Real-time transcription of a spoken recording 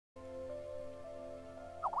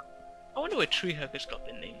wonder where Treehugger's got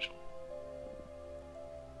their names from.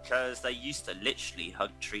 Because they used to literally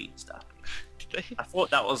hug trees, Dad. Did they? I thought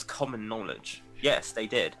that was common knowledge. Yes, they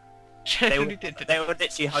did. Genuinely did. They would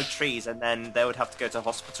literally hug trees, and then they would have to go to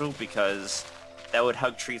hospital because they would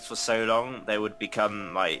hug trees for so long they would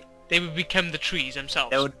become like. They would become the trees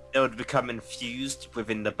themselves. They would become infused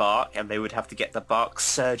within the bark, and they would have to get the bark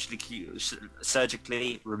surgically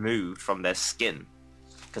removed from their skin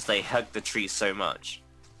because they hug the trees so much.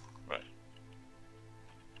 Right.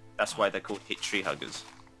 That's why they're called tree huggers.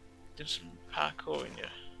 Do some parkour in you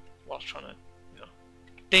whilst trying to,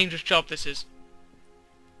 dangerous job this is.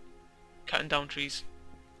 Cutting down trees.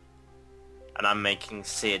 And I'm making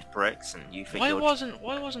seared bricks, and you think why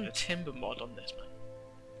wasn't timber mod on this, man?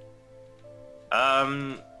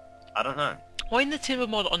 I don't know. Why isn't the timber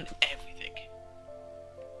mod on everything?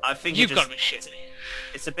 I think You've got to be shitting.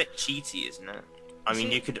 It's a bit cheaty, isn't it? I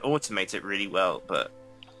mean, you could automate it really well, but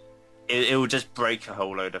it will just break a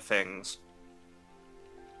whole load of things.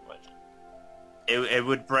 What? It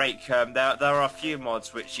would break. There are a few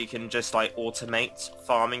mods which you can just like automate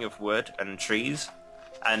farming of wood and trees,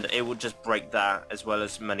 and it would just break that as well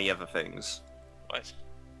as many other things. What?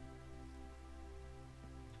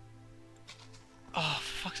 Oh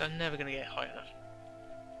fuck! I'm never gonna get high enough.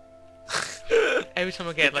 Every time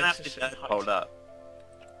I get like to hold up.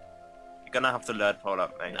 You're gonna have to learn pole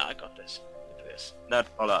up, mate. Nah, I got this. Look at this. Nerd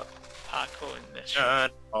pole up. Parkour in this.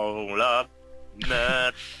 Nerd pole up.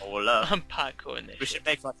 Nerd pole up. I'm parkour in this. We should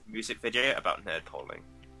make like a music video about nerd poling.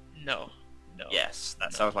 No. Yes,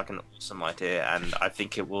 that sounds like an awesome idea, and I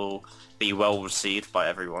think it will be well received by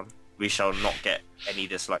everyone. We shall not get any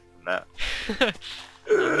dislike from that.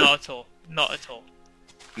 Not at all. Not at all.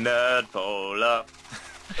 Nerd pole up.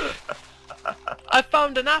 I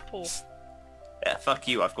found an apple. Yeah, fuck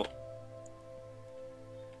you. I've got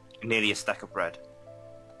nearly a stack of bread.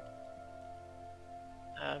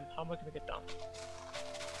 How am I gonna get down?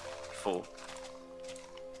 4.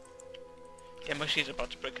 Yeah, my sheets are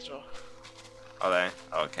about to break as well. Are they?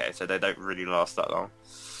 Okay, so they don't really last that long.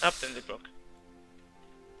 Up, then they broke.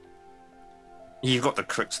 You've got the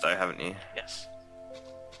crooks though, haven't you? Yes.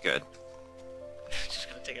 Good. It's just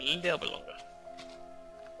gonna take a little bit longer.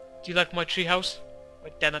 Do you like my tree house? My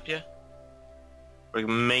den up here? We're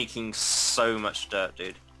making so much dirt,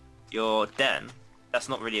 dude. Your den, that's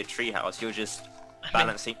not really a tree house. You're just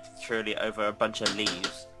balancing securely over a bunch of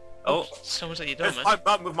leaves. Oh, someone said you don't, man. I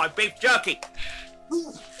run with my beef jerky.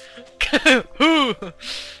 Who?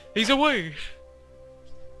 He's away.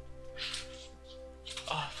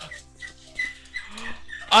 Oh fuck!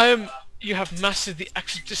 You have mastered the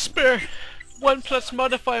axe of despair. 1 plus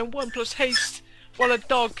modify and 1 plus haste, while a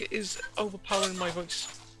dog is overpowering my voice.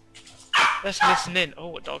 Let's listen in.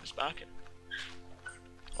 Oh, a dog is barking.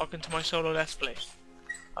 Welcome to my solo let's play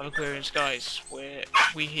of Agrarian Skies, where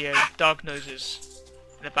we hear dog noises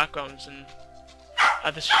in the backgrounds and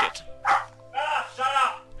other shit. Shut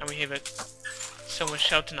up! And we hear someone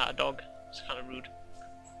shouting at a dog. It's kind of rude.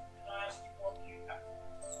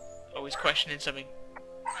 Always questioning something.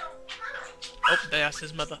 Oh, they asked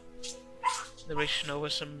his mother. Narration over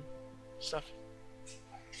some stuff.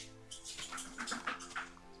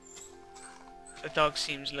 The dog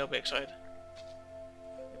seems a little bit excited.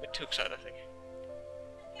 A bit too excited, I think.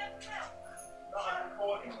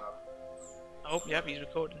 Oh, yep, he's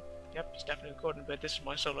recording. Yep, he's definitely recording, but this is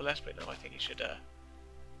my solo let's play now. I think he should, oh,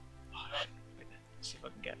 shit. Let's see if I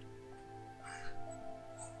can get...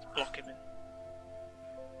 Let's block him in.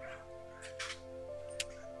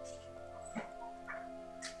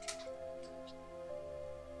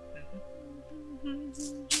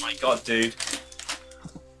 My god, dude.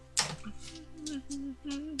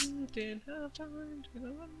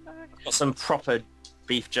 Got some proper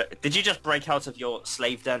beef jerky. Did you just break out of your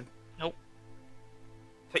slave den? Nope.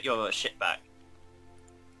 Put your shit back.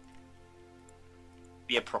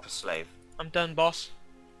 Be a proper slave. I'm done, boss.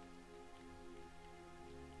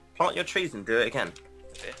 Plant your trees and do it again.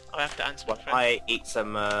 Okay, I have to answer my While friend. I eat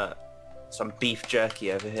some beef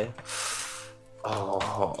jerky over here.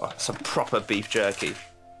 Oh, some proper beef jerky.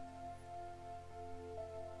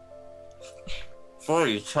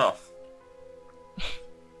 Very tough.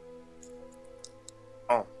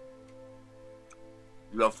 Oh.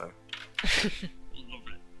 Lovely.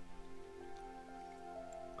 Lovely.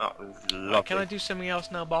 Oh, lovely. Right, can I do something else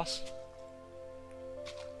now, boss?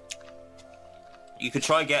 You could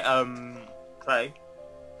try get clay.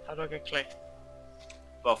 How do I get clay?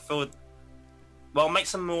 Well, make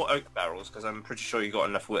some more oak barrels because I'm pretty sure you got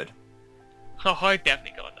enough wood. Oh, I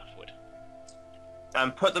definitely got enough wood.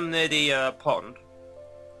 And put them near the pond.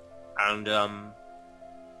 And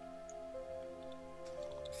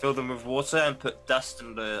fill them with water and put dust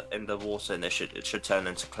in the water, and it should turn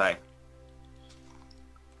into clay.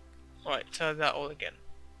 Right, try that all again.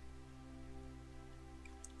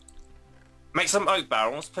 Make some oak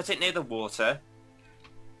barrels, put it near the water.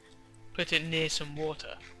 Put it near some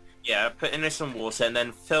water. Yeah, put in some water and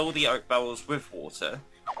then fill the oak barrels with water.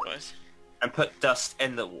 Right. And put dust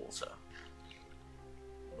in the water.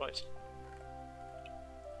 Right.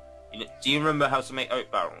 Do you remember how to make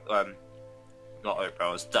oak barrel? Not oak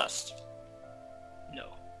barrels, dust.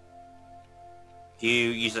 No. Do you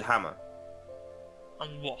use a hammer? On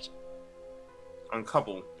what? On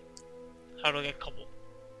cobble. How do I get cobble?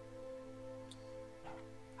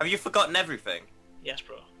 Have you forgotten everything? Yes,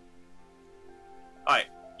 bro. Alright,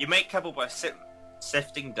 you make cobble by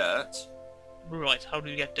sifting dirt. Right, how do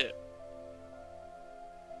you get dirt?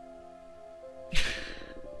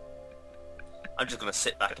 I'm just gonna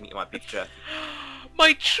sit back and eat my beef jerky.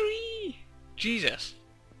 My tree! Jesus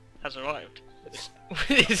has arrived. It's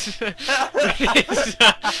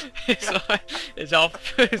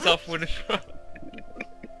off wooden cross.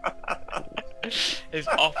 It's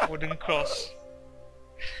off wooden cross.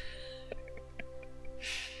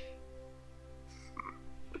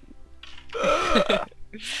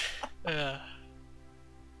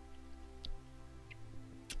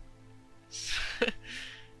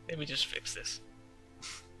 Let me just fix this.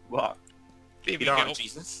 What? There You we don't go. want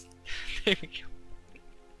Jesus? There we go.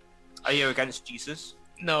 Are you against Jesus?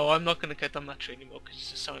 No, I'm not gonna cut down that tree anymore because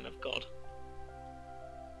it's a sign of God.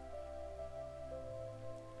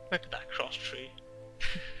 Look at that cross tree.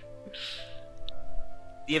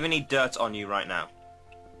 Do you have any dirt on you right now?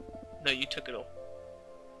 No, you took it all.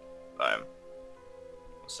 1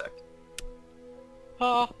 sec.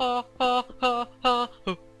 Ha ha ha ha ha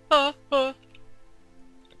ha ha.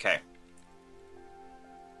 Okay.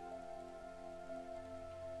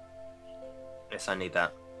 Yes, I need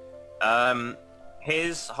that.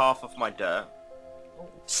 Here's half of my dirt.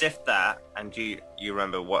 Sift that, and you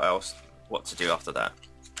remember what to do after that.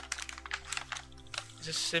 Is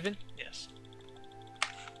this sieving? Yes.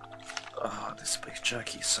 Oh, this beef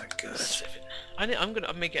jerky is so good. Sieving. I'm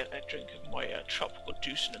gonna make a drink of my tropical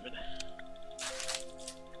juice in a minute.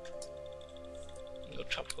 Your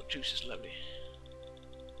tropical juice is lovely.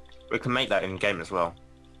 We can make that in game as well.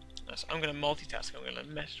 Yes, I'm gonna multitask. I'm gonna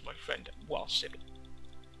message my friend while sipping.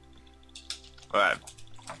 Alright.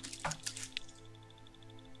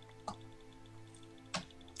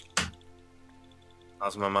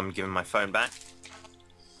 How's my mum giving my phone back?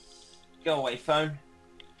 Go away, phone.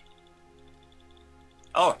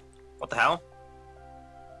 Oh, what the hell?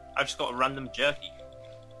 I just got a random jerky.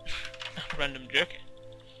 Random jerky.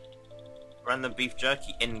 Random beef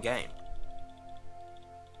jerky in game.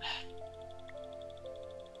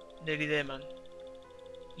 Nearly there, man.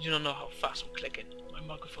 You do not know how fast I'm clicking. My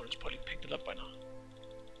microphone has probably picked it up by now.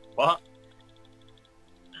 What?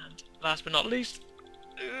 And last but not least,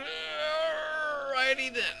 righty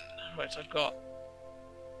then. Right, so I've got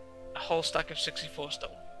a whole stack of 64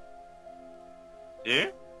 stone.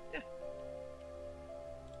 You? Yeah.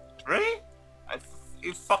 Really?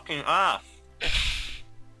 You fucking ass.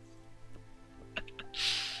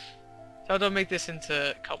 So I don't make this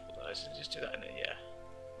into cobble though, so just do that in it, yeah.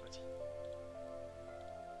 Right.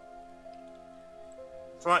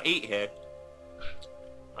 Try and eat here.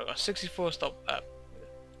 I've got 64 stone.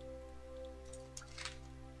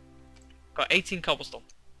 Got 18 cobblestone.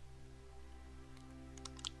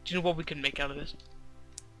 Do you know what we can make out of this?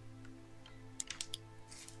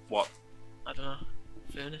 What? I don't know.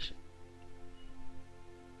 Furnace.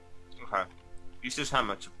 Okay. Use this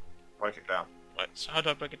hammer to break it down. Right, so how do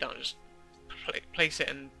I break it down? Just place it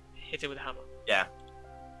and hit it with a hammer. Yeah.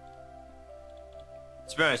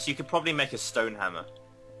 To be honest, you could probably make a stone hammer.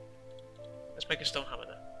 Let's make a stone hammer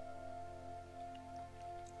then.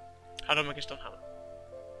 How do I make a stone hammer?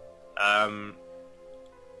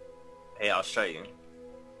 Here, I'll show you.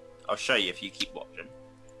 I'll show you if you keep watching.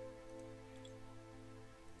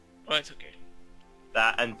 Right, okay.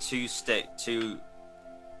 That and two stone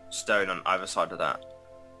on either side of that.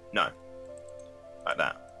 No. Like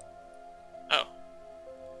that. Oh.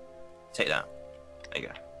 Take that. There you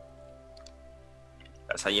go.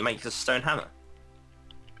 That's how you make a stone hammer.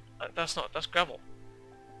 That's gravel.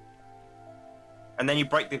 And then you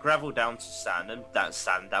break the gravel down to sand, and that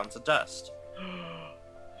sand down to dust.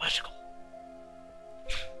 Magical.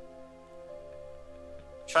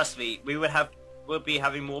 Trust me, we'll be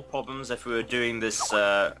having more problems if we were doing this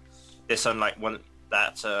this on like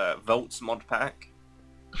Volts mod pack.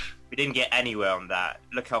 We didn't get anywhere on that.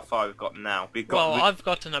 Look how far we've gotten now. I've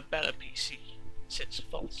gotten a better PC since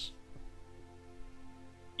Volts.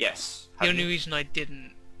 Yes. The only reason I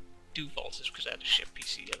didn't do vaults is because I had a shit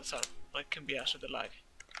PC at the time. I can be asked with the lag.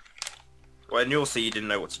 Well, and you also you didn't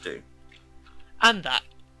know what to do. And that.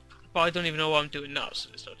 But I don't even know what I'm doing now, so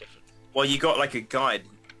it's no different. Well, you got like a guide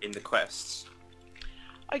in the quests.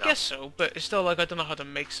 I guess so, but it's still like I don't know how to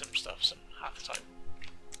make some stuff some half the time.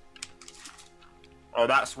 Oh,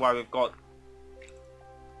 that's why we've got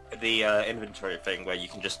the inventory thing where you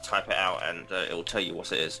can just type it out and it'll tell you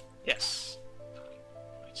what it is. Yes.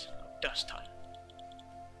 Right, dust time.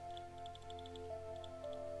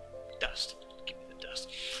 Dust. Give me the dust.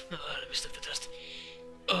 Oh, let me sniff the dust.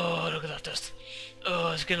 Oh, look at that dust.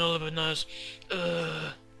 Oh, it's getting all over my nose.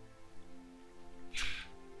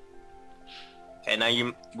 Okay, now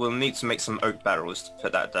you will need to make some oak barrels to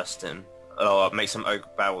put that dust in. Or make some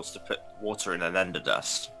oak barrels to put water in and then the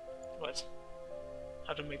dust. What?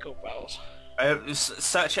 How to make oak barrels?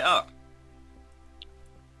 Search it up.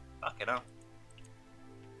 Fucking hell.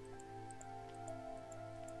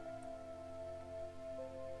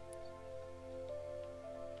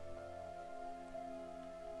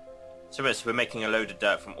 So yes, we're making a load of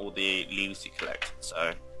dirt from all the leaves you collect, so...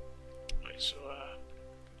 Right, so,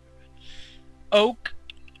 oak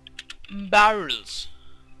barrels.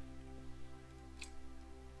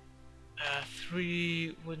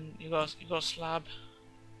 3 wooden... You got a slab?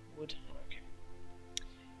 Wood? Okay.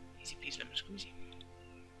 Easy peasy lemon squeezy.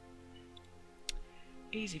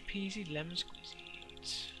 Easy peasy lemon squeezy.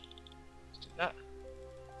 Let's do that.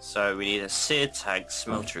 So we need a sear tag,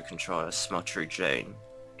 smeltery controller, smeltery Jane.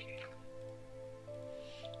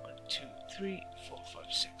 1, 2, 3, 4,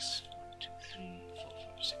 5, 6. 1, 2, 3, 4,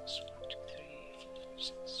 5, 6. 1, 2, 3, 4, 5,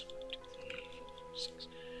 6.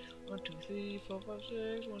 1, 2, 3, 4, 5,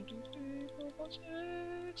 6. 1, 2, 3, 4, 5,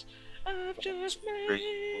 6. I've just made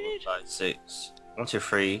 3, 4, 5, 6. 1, 2,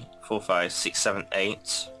 3, 4, 5, 6, 7,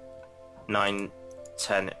 8, 9,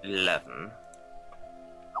 10, 11.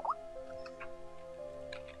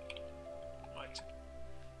 Right.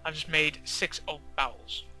 I've just made 6 oak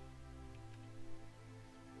barrels.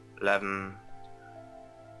 11.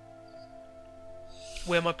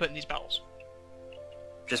 Where am I putting these barrels?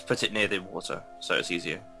 Just put it near the water, so it's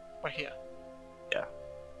easier. Right here. Yeah.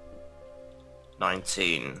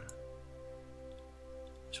 19.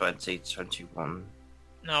 20, 21.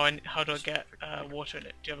 Now, how do I get water in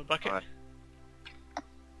it? Do you have a bucket? Right.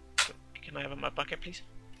 Can I have my bucket, please?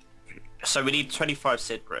 So we need 25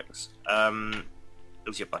 Sid bricks.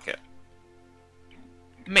 Where's your bucket?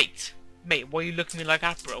 Mate, why are you looking at me like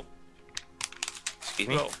that, bro? Excuse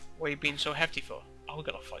me? Bro, what are you being so hefty for? Oh, we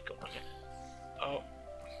got a fight going on here. Oh,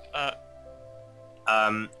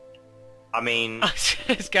 I mean,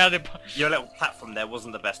 it's gathered. your little platform there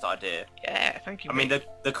wasn't the best idea. Yeah, thank you. I mean, mate.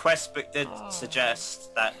 the quest book did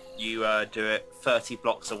suggest that you do it 30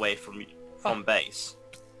 blocks away from base.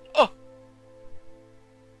 Oh,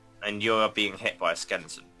 And you're being hit by a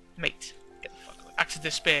skeleton. mate, get the fuck away. Axe of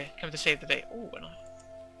despair, come to save the day. Oh, and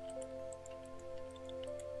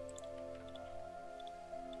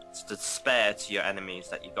It's the despair to your enemies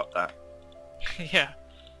that you got that. yeah.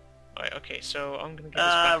 Alright, okay, so I'm gonna get this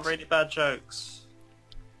back. Really bad jokes.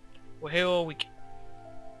 We're here all week.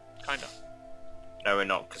 Kinda. No, we're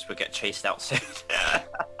not, because we'll get chased out soon.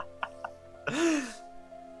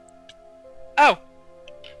 Ow!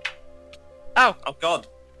 Ow! Oh god.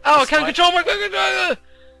 Oh, I can't control my controller!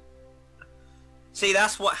 See,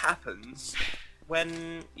 that's what happens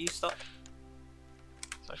when you stop.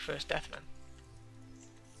 It's my first death, man.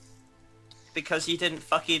 Because you didn't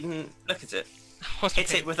fucking look at it. What's the Hit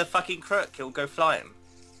pin? it with a fucking crook, it'll go flying.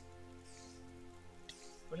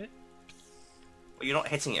 Will it? Well, you're not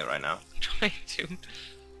hitting it right now. I'm trying to.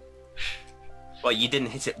 Well, you didn't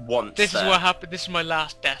hit it once. This is there. what happened. This is my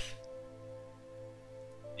last death.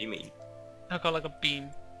 What do you mean? I got like a beam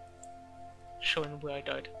showing where I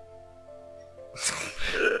died.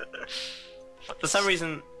 For some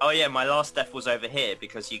reason, oh yeah, my last death was over here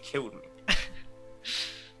because you killed me.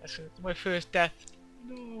 That's my first death.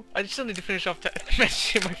 No. I still need to finish off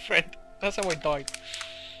messaging my friend. That's how I died.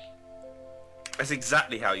 That's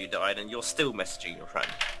exactly how you died, and you're still messaging your friend.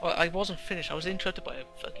 Well, I wasn't finished. I was interrupted by a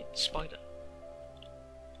fucking spider.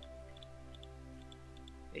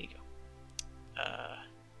 There you go.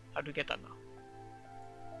 How do we get that now?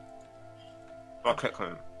 I'll click on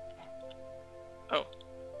him. Oh.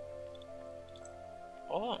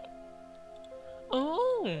 Oh.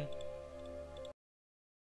 Oh.